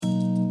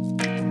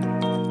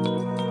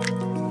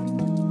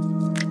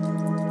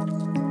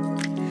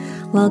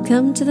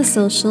Welcome to the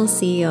Social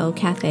CEO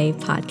Cafe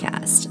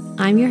podcast.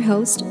 I'm your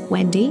host,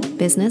 Wendy,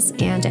 business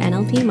and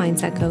NLP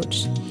mindset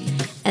coach.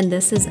 And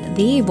this is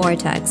the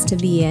vortex to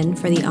be in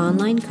for the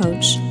online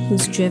coach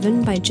who's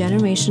driven by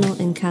generational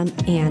income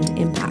and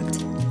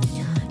impact.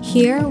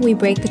 Here, we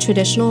break the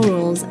traditional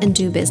rules and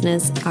do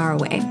business our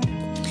way.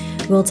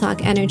 We'll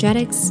talk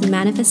energetics,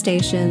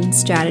 manifestation,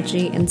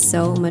 strategy, and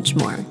so much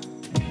more.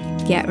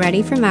 Get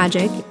ready for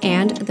magic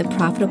and the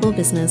profitable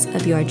business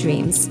of your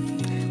dreams.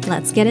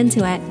 Let's get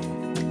into it.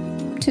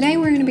 Today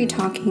we're going to be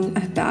talking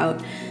about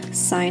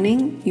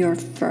signing your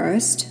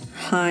first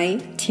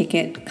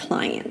high-ticket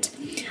client.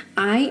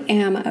 I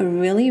am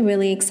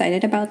really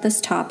excited about this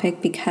topic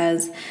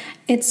because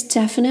it's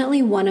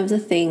definitely one of the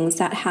things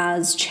that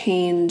has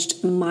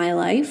changed my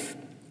life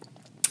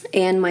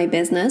and my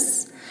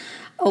business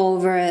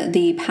over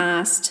the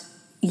past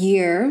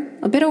year,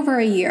 a bit over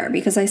a year,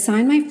 because I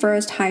signed my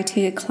first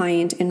high-ticket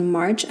client in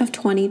March of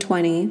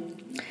 2020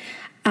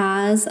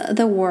 as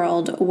the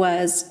world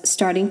was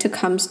starting to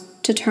come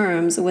to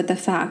terms with the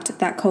fact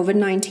that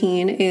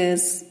COVID-19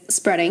 is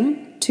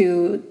spreading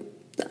to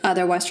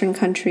other Western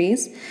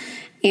countries.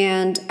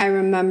 And I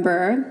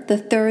remember the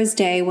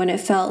Thursday when it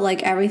felt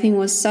like everything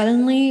was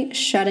suddenly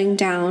shutting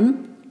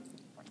down.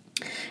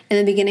 In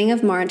the beginning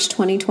of March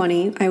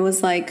 2020, I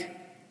was like,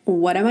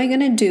 what am I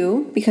going to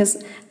do?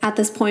 Because at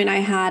this point I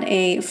had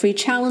a free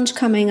challenge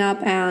coming up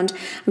and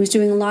I was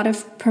doing a lot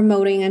of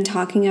promoting and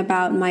talking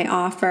about my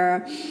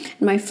offer,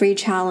 my free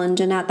challenge.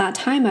 And at that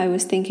time I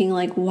was thinking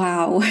like,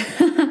 wow,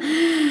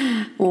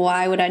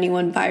 why would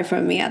anyone buy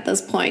from me at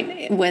this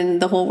point when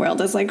the whole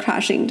world is like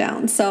crashing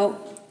down? So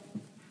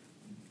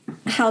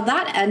how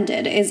that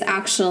ended is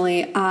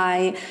actually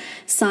I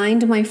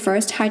signed my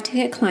first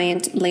high-ticket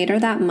client later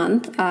that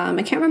month.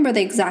 I can't remember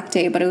the exact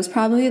day, but it was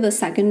probably the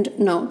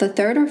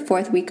third or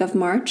fourth week of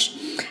March.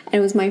 And it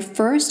was my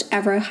first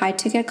ever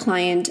high-ticket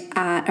client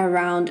at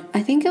around,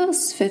 I think it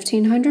was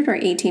 $1,500 or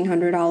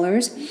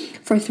 $1,800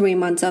 for 3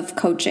 months of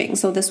coaching.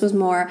 So this was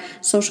more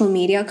social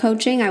media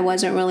coaching. I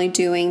wasn't really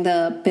doing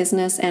the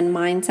business and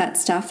mindset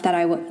stuff that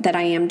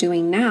I am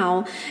doing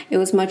now. It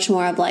was much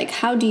more of like,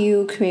 how do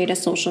you create a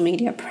social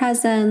media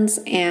presence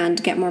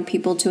and get more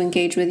people to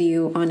engage with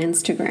you on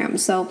Instagram?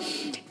 So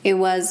it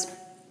was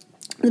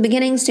the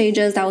beginning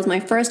stages. That was my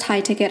first high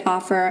ticket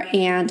offer,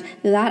 and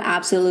that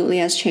absolutely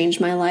has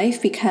changed my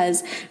life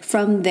because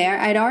from there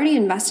I'd already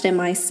invested in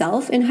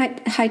myself in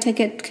high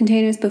ticket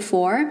containers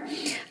before,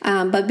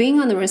 but being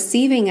on the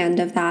receiving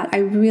end of that, I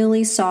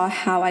really saw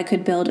how I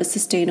could build a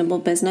sustainable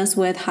business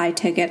with high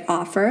ticket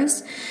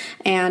offers.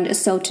 And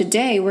so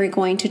today we're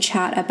going to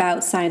chat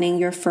about signing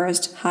your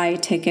first high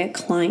ticket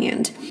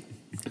client.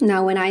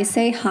 Now, when I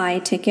say high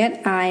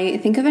ticket, I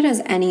think of it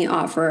as any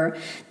offer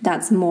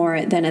that's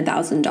more than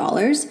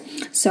 $1,000.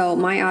 So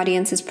my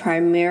audience is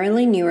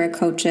primarily newer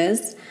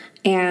coaches,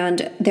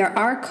 and there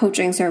are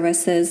coaching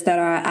services that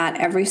are at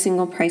every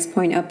single price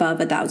point above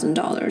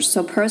 $1,000.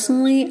 So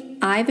personally,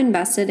 I've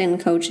invested in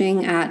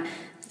coaching at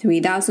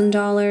 $3,000,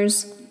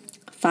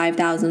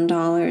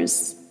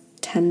 $5,000,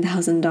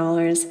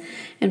 $10,000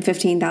 and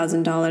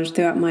 $15,000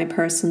 throughout my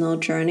personal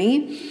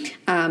journey,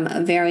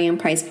 varying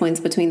price points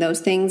between those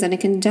things. And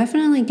it can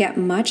definitely get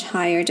much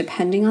higher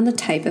depending on the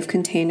type of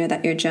container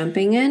that you're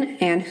jumping in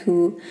and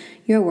who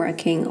you're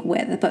working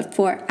with. But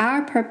for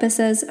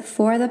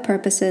the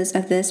purposes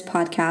of this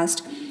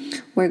podcast,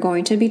 we're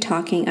going to be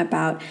talking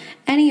about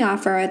any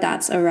offer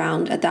that's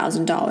around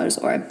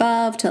 $1,000 or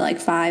above to like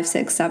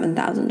 $5,000, $6,000,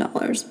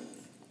 $7,000.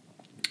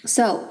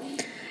 So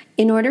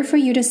in order for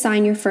you to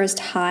sign your first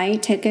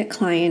high-ticket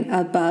client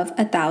above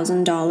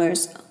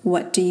 $1,000,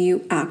 what do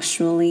you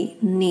actually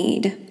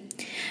need?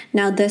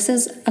 Now, this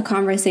is a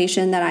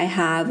conversation that I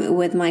have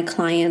with my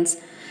clients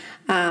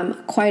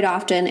quite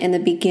often in the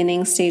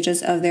beginning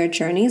stages of their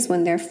journeys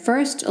when they're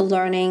first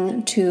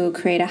learning to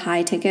create a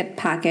high-ticket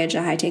package,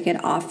 a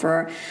high-ticket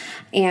offer,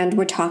 and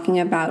we're talking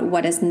about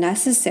what is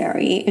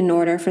necessary in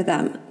order for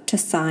them to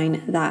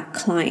sign that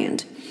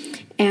client.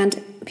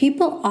 And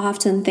people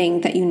often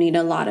think that you need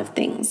a lot of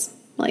things,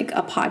 like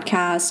a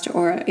podcast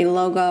or a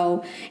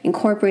logo,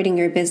 incorporating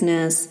your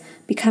business,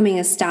 becoming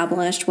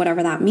established,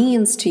 whatever that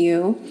means to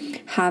you,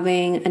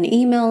 having an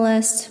email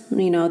list,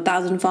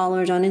 1,000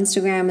 followers on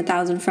Instagram,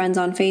 1,000 friends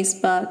on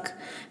Facebook.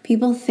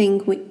 People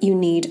think you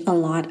need a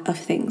lot of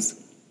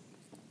things.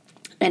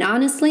 And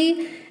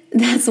honestly,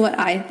 that's what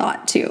I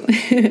thought too.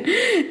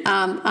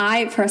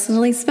 I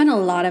personally spent a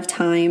lot of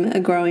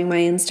time growing my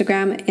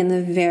Instagram in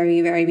the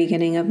very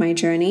beginning of my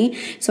journey.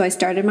 So I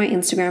started my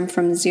Instagram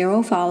from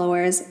 0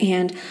 followers,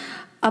 and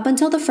up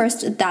until the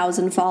first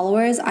 1,000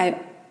 followers, I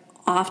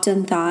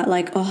often thought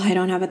like, oh, I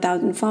don't have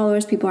 1,000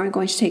 followers. People aren't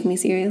going to take me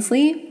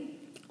seriously.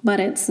 But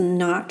it's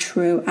not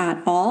true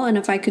at all. And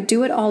if I could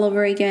do it all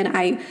over again,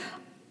 I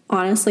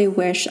honestly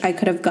wish I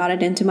could have got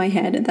it into my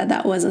head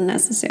that wasn't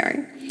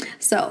necessary.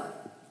 So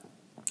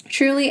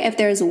truly, if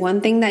there's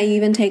one thing that you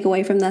even take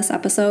away from this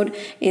episode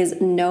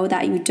is know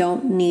that you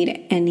don't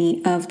need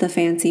any of the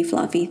fancy,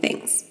 fluffy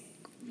things.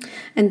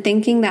 And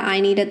thinking that I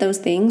needed those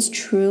things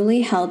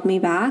truly held me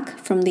back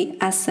from the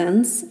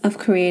essence of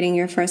creating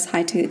your first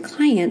high-ticket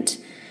client,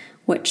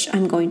 which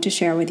I'm going to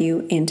share with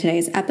you in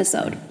today's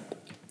episode.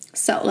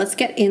 So let's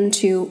get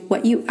into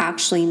what you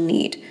actually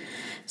need.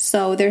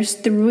 So there's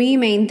 3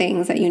 main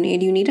things that you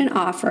need. You need an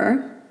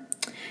offer,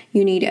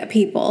 you need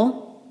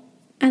people,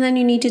 and then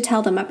you need to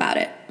tell them about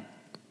it.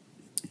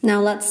 Now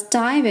let's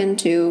dive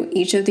into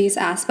each of these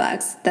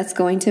aspects that's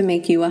going to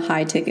make you a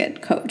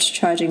high-ticket coach,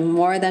 charging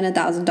more than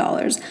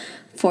 $1,000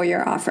 for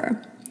your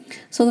offer.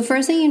 So the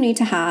first thing you need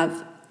to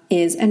have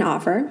is an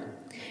offer.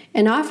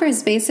 An offer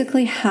is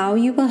basically how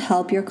you will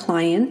help your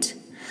client.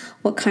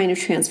 What kind of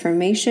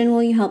transformation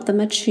will you help them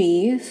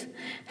achieve?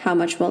 How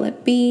much will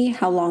it be?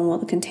 How long will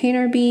the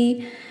container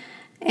be?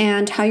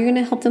 And how you're going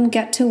to help them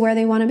get to where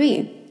they want to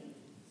be.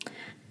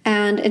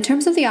 And in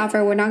terms of the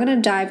offer, we're not going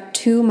to dive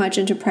too much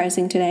into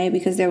pricing today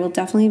because there will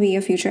definitely be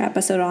a future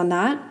episode on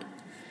that.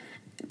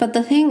 But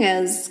the thing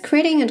is,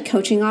 creating a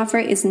coaching offer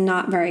is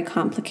not very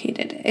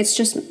complicated. It's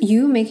just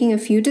you making a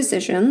few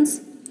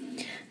decisions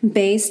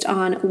based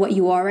on what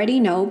you already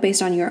know,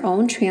 based on your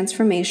own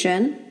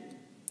transformation,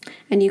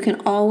 and you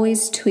can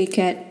always tweak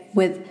it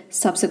with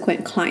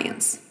subsequent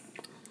clients.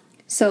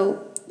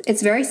 So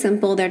it's very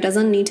simple. There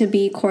doesn't need to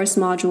be course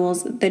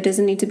modules. There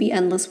doesn't need to be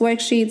endless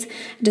worksheets.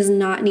 It does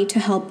not need to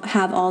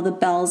have all the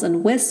bells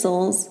and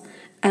whistles,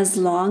 as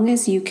long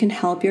as you can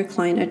help your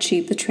client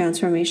achieve the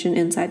transformation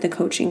inside the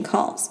coaching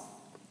calls.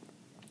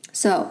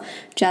 So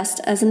just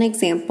as an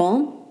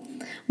example,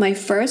 my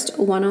first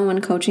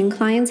one-on-one coaching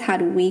clients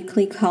had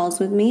weekly calls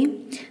with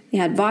me. They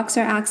had Voxer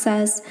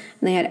access,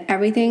 and they had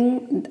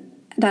everything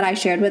that I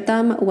shared with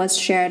them was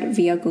shared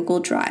via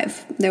Google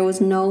Drive. There was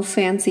no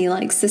fancy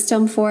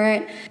system for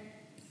it.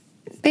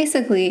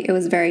 Basically, it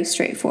was very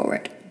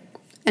straightforward.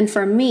 And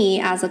for me,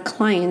 as a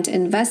client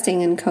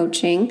investing in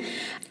coaching,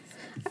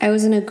 I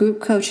was in a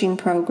group coaching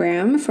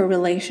program for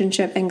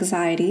relationship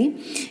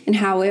anxiety, and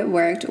how it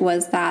worked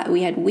was that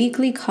we had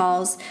weekly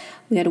calls.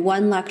 We had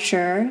one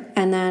lecture,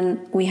 and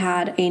then we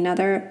had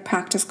another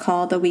practice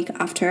call the week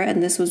after,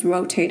 and this was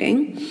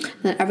rotating.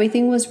 And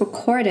everything was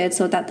recorded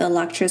so that the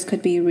lectures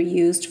could be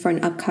reused for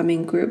an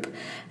upcoming group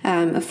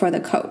for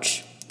the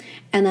coach.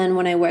 And then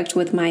when I worked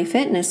with my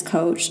fitness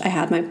coach, I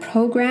had my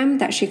program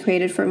that she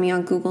created for me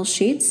on Google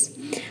Sheets.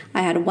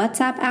 I had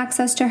WhatsApp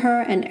access to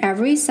her, and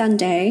every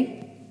Sunday,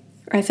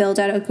 I filled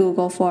out a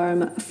Google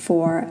form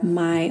for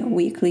my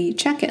weekly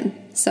check-in.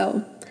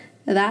 So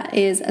that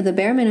is the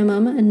bare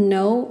minimum,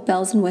 no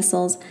bells and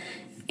whistles,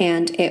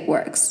 and it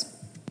works.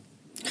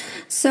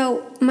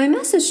 So my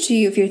message to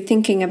you, if you're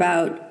thinking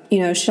about,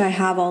 should I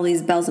have all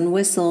these bells and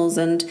whistles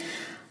and,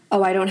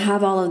 I don't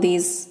have all of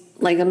these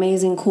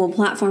amazing cool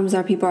platforms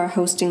that people are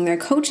hosting their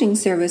coaching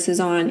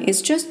services on,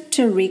 is just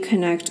to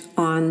reconnect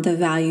on the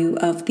value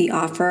of the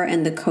offer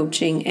and the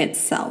coaching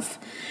itself.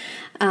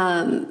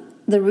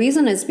 The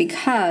reason is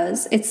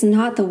because it's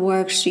not the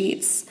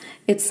worksheets,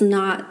 it's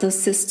not the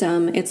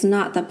system, it's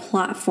not the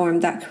platform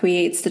that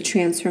creates the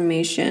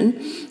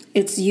transformation.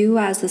 It's you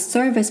as the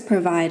service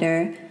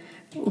provider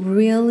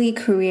really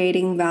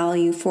creating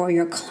value for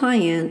your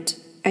client,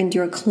 and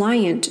your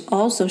client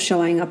also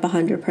showing up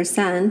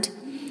 100%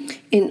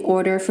 in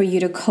order for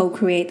you to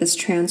co-create this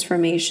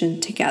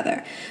transformation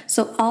together.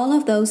 So all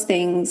of those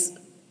things,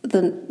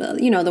 the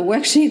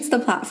worksheets, the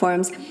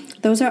platforms,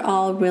 those are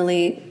all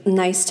really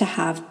nice to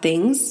have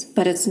things,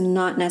 but it's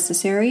not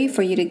necessary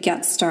for you to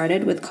get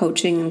started with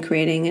coaching and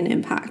creating an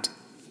impact.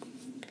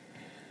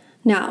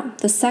 Now,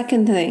 the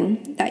second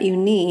thing that you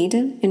need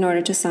in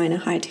order to sign a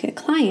high-ticket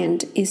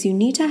client is you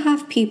need to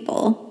have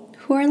people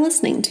who are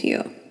listening to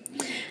you.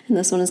 And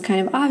this one is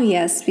kind of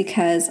obvious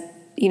because,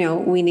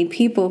 we need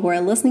people who are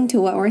listening to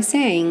what we're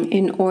saying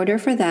in order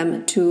for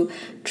them to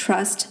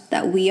trust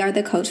that we are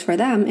the coach for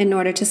them in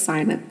order to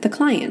sign the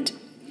client.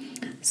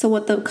 So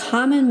what the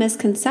common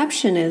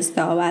misconception is,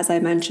 though, as I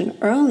mentioned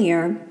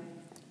earlier,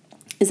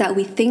 is that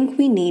we think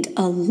we need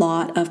a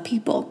lot of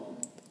people,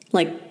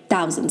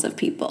 thousands of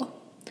people,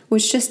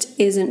 which just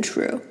isn't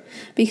true.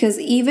 Because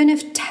even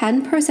if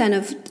 10%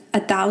 of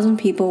 1,000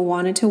 people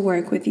wanted to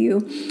work with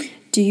you,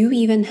 do you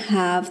even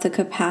have the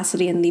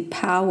capacity and the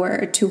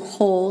power to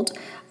hold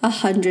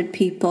 100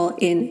 people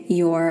in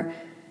your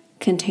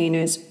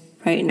containers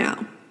right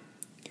now?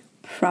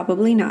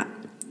 Probably not.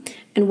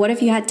 And what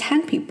if you had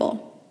 10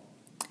 people?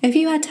 If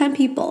you had 10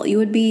 people, you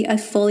would be a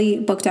fully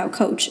booked out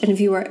coach. And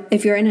if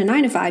you're in a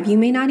 9-to-5, you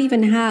may not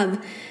even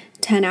have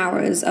 10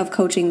 hours of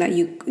coaching that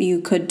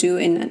you could do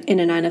in a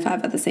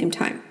 9-to-5 at the same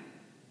time.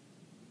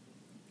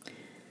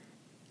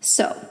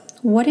 So,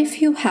 what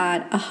if you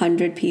had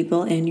 100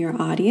 people in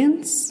your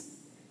audience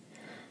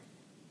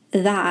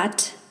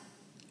that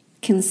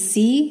can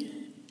see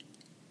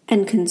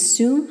and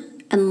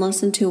consume and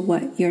listen to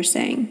what you're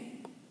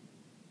saying?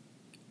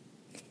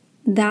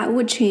 That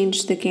would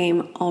change the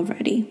game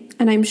already.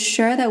 And I'm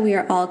sure that we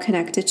are all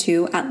connected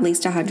to at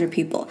least 100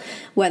 people,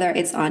 whether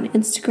it's on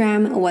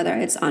Instagram, whether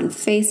it's on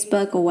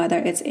Facebook, whether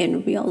it's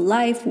in real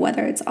life,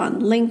 whether it's on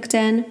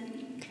LinkedIn.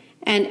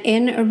 And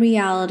in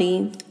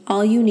reality,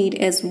 all you need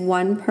is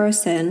one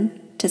person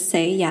to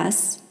say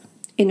yes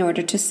in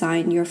order to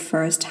sign your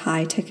first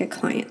high-ticket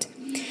client.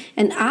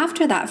 And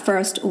after that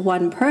first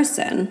one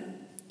person,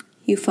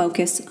 you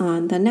focus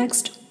on the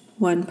next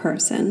one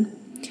person.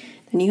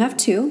 Then you have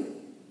 2.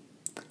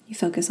 You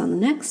focus on the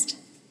next.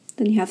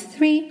 Then you have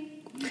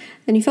 3.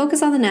 Then you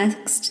focus on the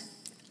next.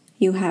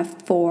 You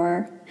have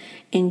 4.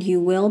 And you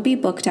will be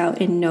booked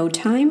out in no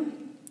time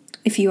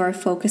if you are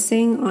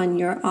focusing on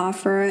your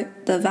offer,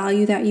 the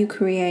value that you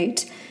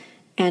create,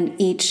 and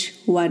each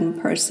one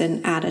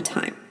person at a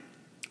time.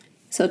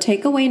 So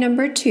takeaway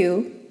number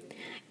 2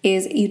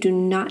 is you do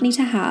not need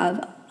to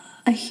have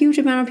a huge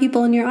amount of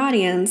people in your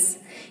audience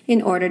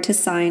in order to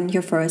sign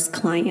your first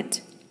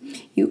client.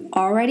 You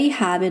already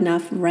have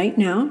enough right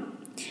now,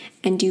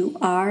 and you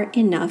are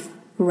enough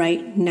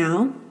right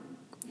now.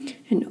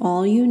 And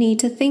all you need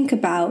to think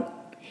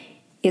about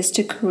is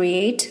to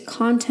create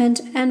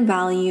content and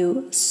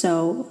value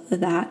so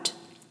that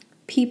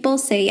people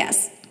say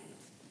yes.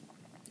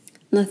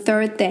 And the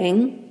third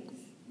thing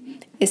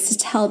is to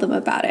tell them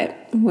about it,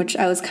 which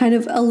I was kind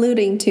of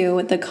alluding to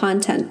with the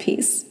content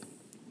piece.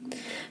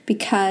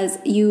 Because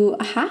you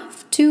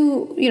have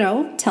to,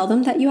 tell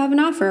them that you have an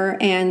offer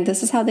and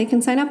this is how they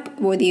can sign up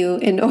with you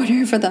in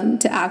order for them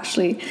to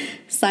actually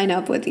sign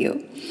up with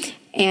you.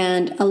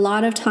 And a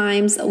lot of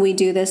times we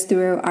do this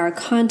through our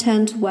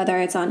content, whether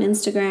it's on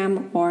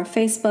Instagram or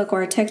Facebook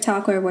or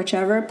TikTok or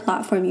whichever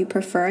platform you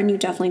prefer. And you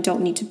definitely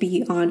don't need to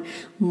be on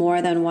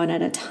more than one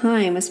at a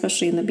time,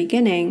 especially in the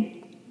beginning.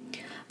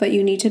 But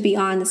you need to be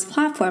on this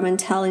platform and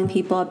telling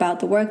people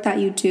about the work that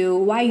you do,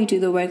 why you do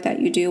the work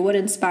that you do, what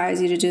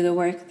inspires you to do the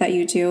work that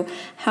you do,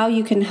 how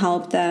you can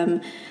help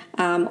them,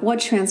 what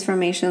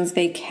transformations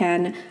they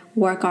can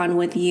work on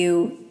with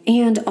you,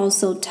 and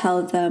also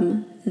tell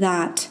them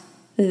that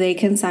they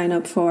can sign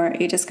up for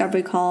a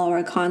discovery call or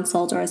a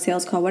consult or a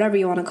sales call, whatever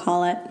you want to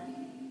call it,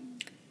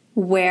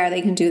 where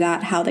they can do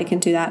that, how they can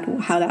do that,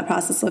 how that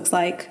process looks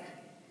like,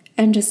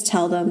 and just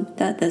tell them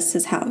that this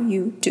is how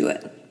you do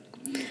it.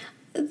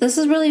 This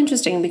is really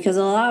interesting because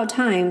a lot of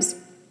times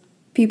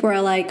people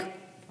are like,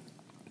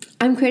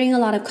 I'm creating a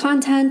lot of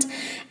content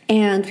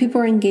and people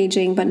are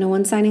engaging, but no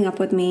one's signing up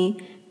with me.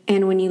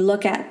 And when you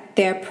look at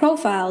their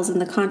profiles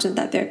and the content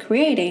that they're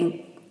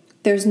creating,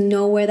 there's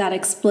nowhere that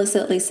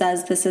explicitly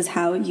says this is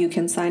how you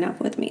can sign up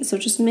with me. So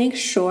just make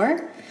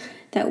sure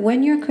that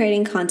when you're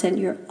creating content,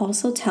 you're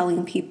also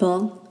telling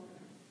people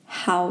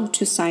how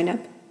to sign up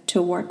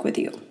to work with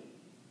you.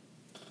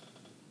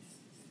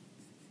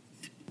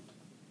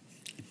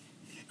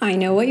 I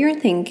know what you're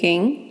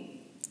thinking.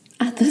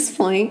 At this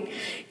point,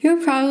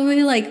 you're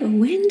probably like,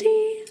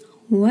 Wendy,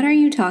 what are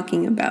you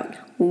talking about?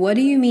 What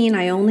do you mean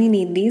I only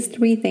need these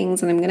 3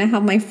 things and I'm going to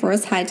have my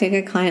first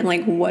high-ticket client?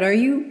 Like, what are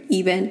you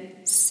even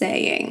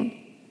saying?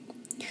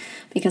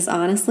 Because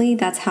honestly,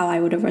 that's how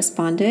I would have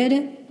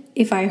responded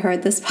if I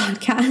heard this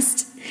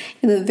podcast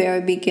in the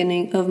very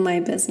beginning of my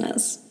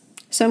business.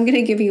 So I'm going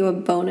to give you a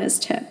bonus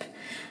tip.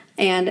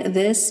 And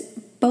this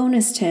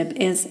bonus tip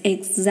is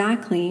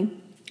exactly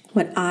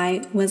what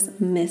I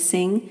was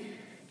missing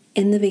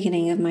in the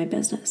beginning of my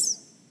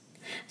business.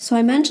 So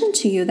I mentioned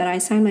to you that I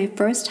signed my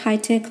first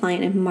high-ticket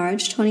client in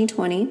March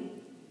 2020.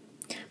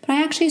 But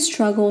I actually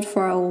struggled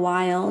for a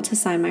while to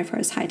sign my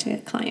first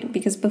high-ticket client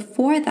because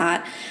before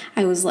that,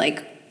 I was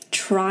like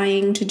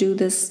trying to do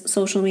this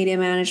social media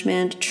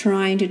management,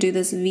 trying to do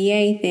this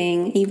VA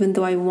thing, even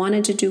though I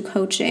wanted to do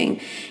coaching.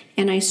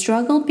 And I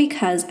struggled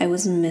because I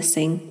was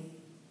missing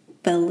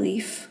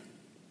belief.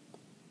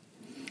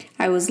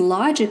 I was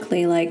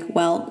logically like,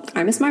 well,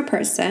 I'm a smart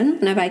person,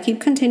 and if I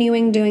keep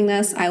continuing doing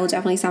this, I will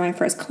definitely sign my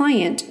first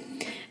client.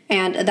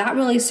 And that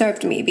really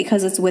served me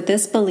because it's with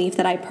this belief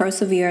that I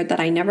persevered, that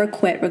I never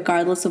quit,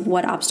 regardless of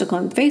what obstacle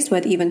I'm faced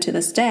with, even to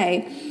this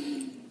day.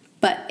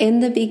 But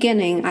in the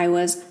beginning, I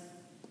was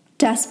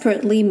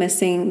desperately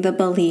missing the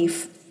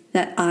belief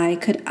that I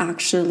could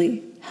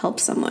actually help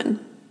someone.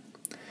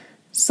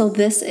 So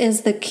this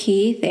is the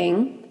key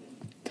thing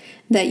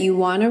that you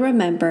want to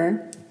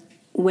remember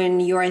when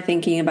you're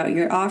thinking about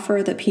your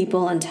offer, the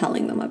people, and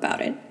telling them about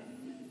it.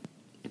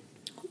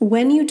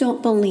 When you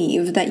don't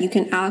believe that you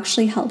can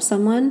actually help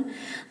someone,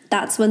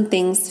 that's when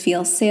things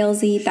feel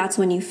salesy. That's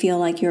when you feel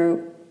like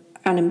you're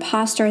an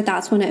imposter.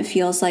 That's when it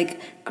feels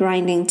like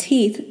grinding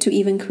teeth to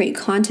even create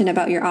content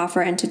about your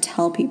offer and to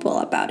tell people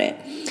about it.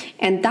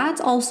 And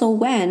that's also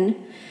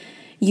when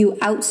you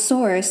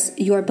outsource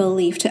your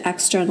belief to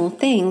external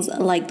things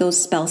like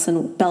those bells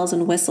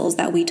and whistles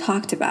that we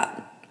talked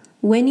about.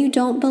 When you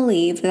don't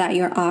believe that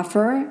your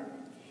offer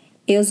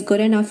is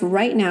good enough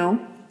right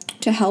now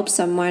to help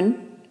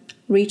someone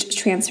reach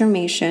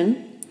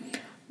transformation,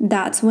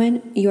 that's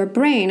when your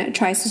brain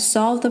tries to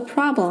solve the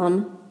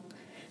problem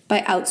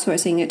by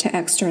outsourcing it to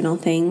external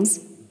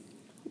things.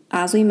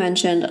 As we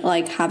mentioned,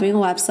 like having a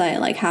website,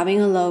 like having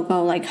a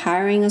logo, like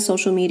hiring a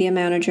social media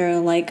manager,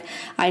 like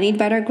I need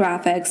better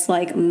graphics,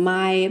 like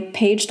my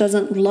page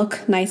doesn't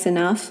look nice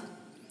enough.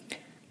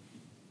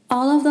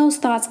 All of those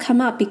thoughts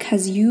come up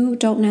because you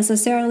don't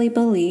necessarily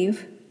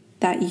believe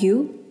that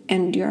you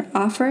and your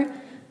offer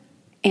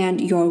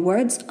and your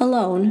words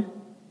alone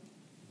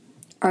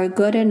are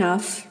good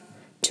enough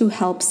to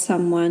help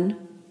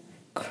someone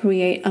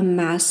create a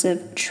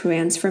massive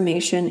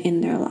transformation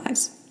in their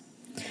lives.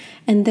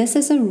 And this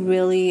is a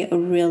really,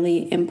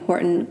 really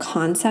important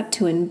concept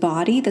to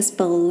embody, this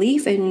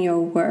belief in your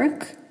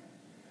work,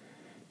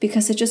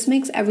 because it just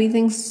makes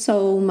everything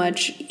so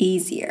much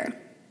easier.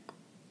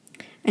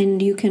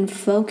 And you can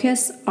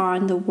focus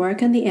on the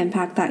work and the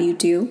impact that you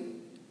do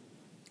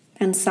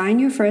and sign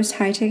your first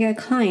high-ticket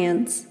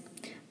clients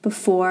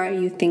before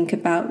you think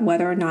about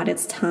whether or not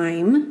it's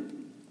time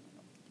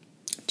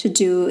to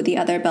do the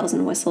other bells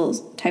and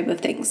whistles type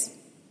of things.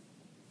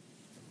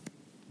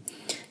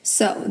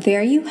 So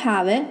there you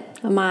have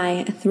it,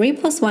 my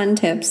 3+1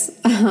 tips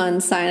on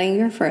signing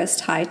your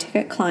first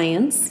high-ticket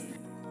clients.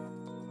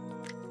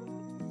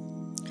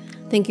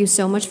 Thank you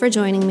so much for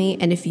joining me.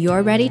 And if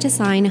you're ready to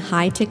sign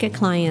high-ticket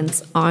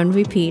clients on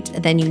repeat,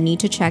 then you need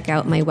to check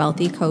out my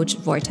Wealthy Coach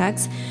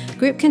Vortex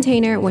group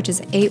container, which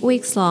is 8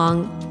 weeks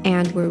long.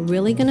 And we're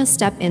really going to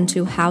step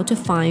into how to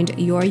find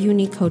your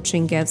unique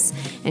coaching gifts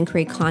and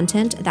create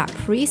content that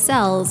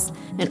pre-sells,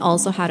 and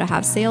also how to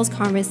have sales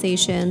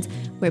conversations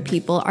where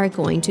people are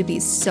going to be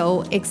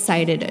so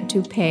excited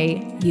to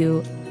pay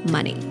you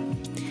money.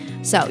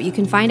 So you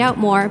can find out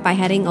more by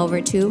heading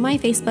over to my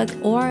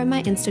Facebook or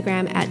my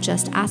Instagram at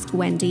Just Ask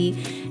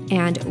Wendy.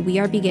 And we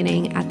are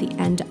beginning at the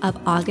end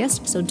of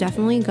August. So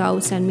definitely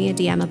go send me a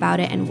DM about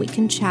it and we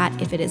can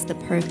chat if it is the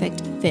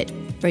perfect fit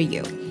for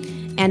you.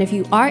 And if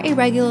you are a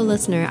regular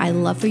listener, I'd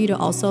love for you to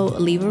also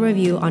leave a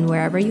review on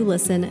wherever you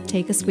listen.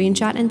 Take a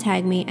screenshot and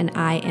tag me. And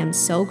I am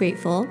so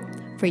grateful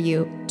for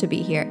you to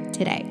be here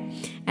today.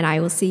 And I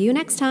will see you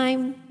next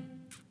time.